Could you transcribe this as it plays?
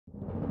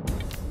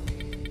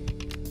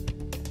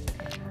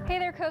Hey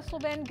there, Coastal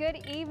Bend.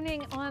 Good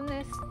evening on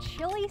this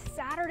chilly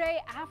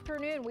Saturday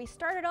afternoon. We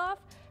started off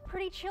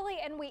pretty chilly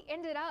and we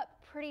ended up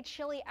pretty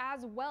chilly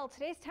as well.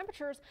 Today's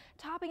temperatures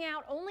topping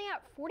out only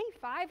at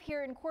 45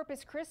 here in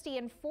Corpus Christi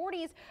and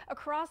 40s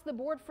across the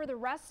board for the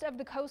rest of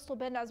the Coastal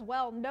Bend as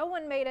well. No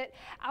one made it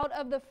out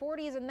of the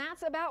 40s, and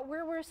that's about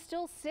where we're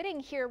still sitting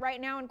here right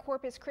now in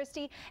Corpus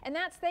Christi, and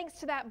that's thanks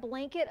to that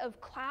blanket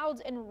of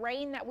clouds and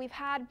rain that we've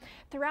had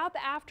throughout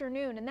the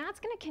afternoon, and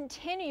that's going to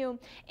continue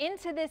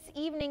into this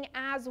evening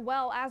as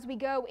well as we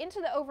go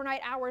into the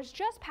overnight hours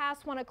just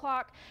past 1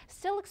 o'clock.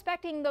 Still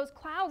expecting those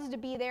clouds to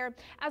be there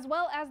as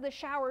well as the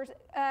showers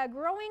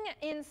growing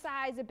in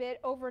size a bit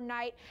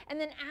overnight, and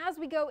then as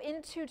we go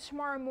into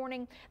tomorrow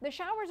morning, the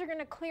showers are going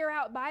to clear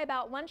out by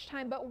about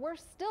lunchtime, but we're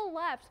still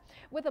left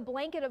with a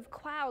blanket of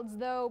clouds,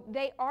 though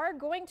they are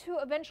going to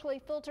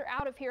eventually filter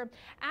out of here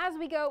as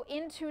we go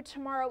into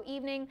tomorrow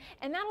evening,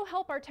 and that'll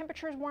help our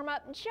temperatures warm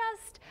up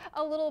just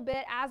a little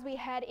bit as we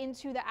head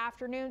into the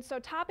afternoon. So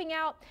topping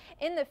out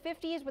in the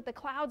 50s with the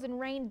clouds and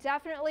rain.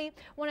 Definitely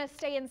want to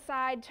stay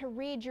inside to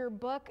read your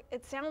book.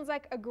 It sounds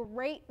like a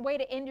great way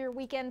to end your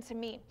weekend to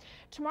me.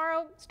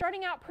 Tomorrow,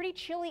 starting out pretty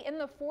chilly in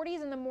the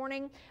 40s in the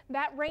morning.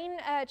 That rain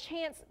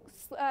chance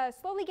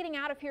slowly getting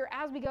out of here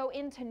as we go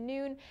into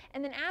noon.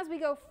 And then as we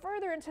go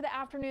further into the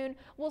afternoon,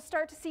 we'll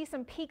start to see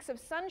some peaks of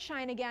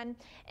sunshine again.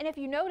 And if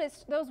you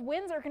noticed, those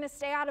winds are going to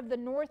stay out of the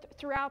north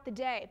throughout the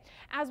day.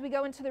 As we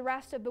go into the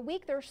rest of the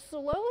week, they're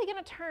slowly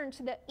going to turn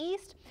to the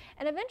east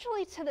and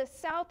eventually to the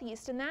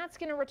southeast. And that's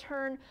going to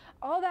return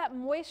all that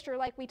moisture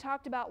like we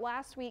talked about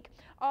last week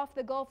off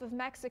the Gulf of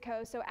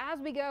Mexico. So as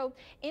we go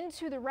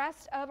into the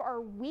rest of our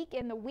week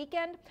and the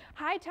weekend,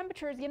 high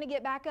temperature is going to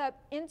get back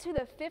up into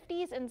the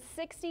 50s and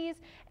 60s,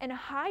 and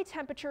high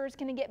temperature is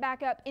going to get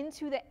back up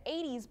into the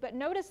 80s. But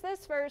notice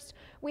this first,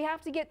 we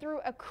have to get through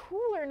a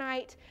cooler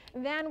night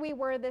than we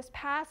were this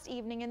past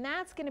evening, and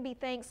that's going to be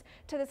thanks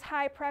to this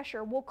high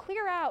pressure. We'll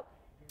clear out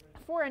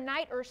for a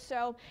night or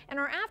so, and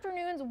our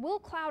afternoons will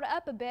cloud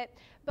up a bit,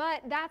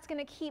 but that's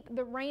going to keep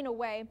the rain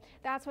away.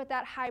 That's what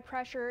that high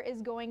pressure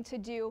is going to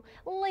do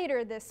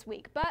later this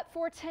week. But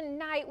for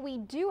tonight, we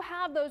do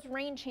have those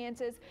rain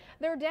chances.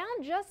 They're down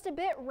just a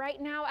bit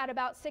right now at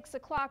about 6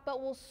 o'clock,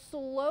 but will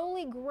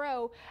slowly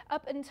grow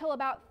up until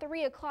about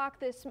 3 o'clock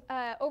this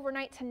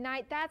overnight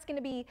tonight. That's going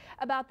to be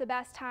about the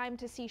best time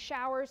to see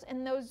showers,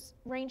 and those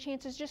rain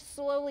chances just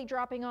slowly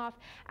dropping off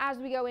as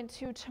we go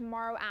into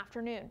tomorrow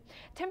afternoon.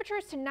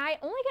 Temperatures tonight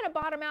only going to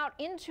bottom out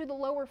into the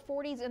lower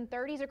 40s and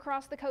 30s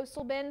across the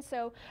coastal bend,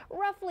 so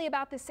roughly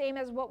about the same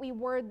as what we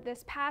were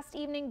this past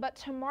evening. But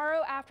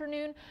tomorrow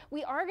afternoon,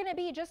 we are going to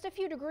be just a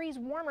few degrees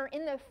warmer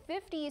in the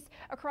 50s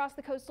across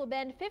the coastal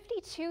bend.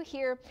 52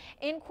 here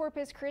in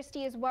Corpus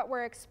Christi is what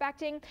we're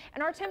expecting,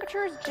 and our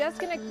temperature is just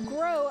going to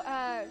grow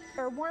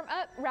or warm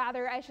up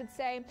rather, I should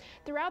say,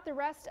 throughout the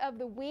rest of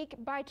the week.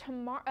 By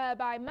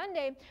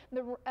Monday,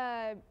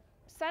 the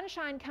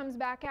sunshine comes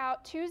back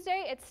out.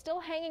 Tuesday, it's still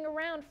hanging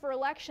around for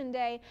Election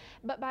Day,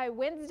 but by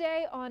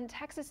Wednesday on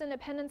Texas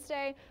Independence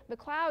Day, the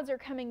clouds are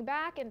coming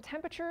back and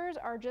temperatures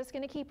are just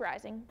going to keep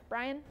rising.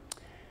 Brian?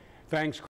 Thanks.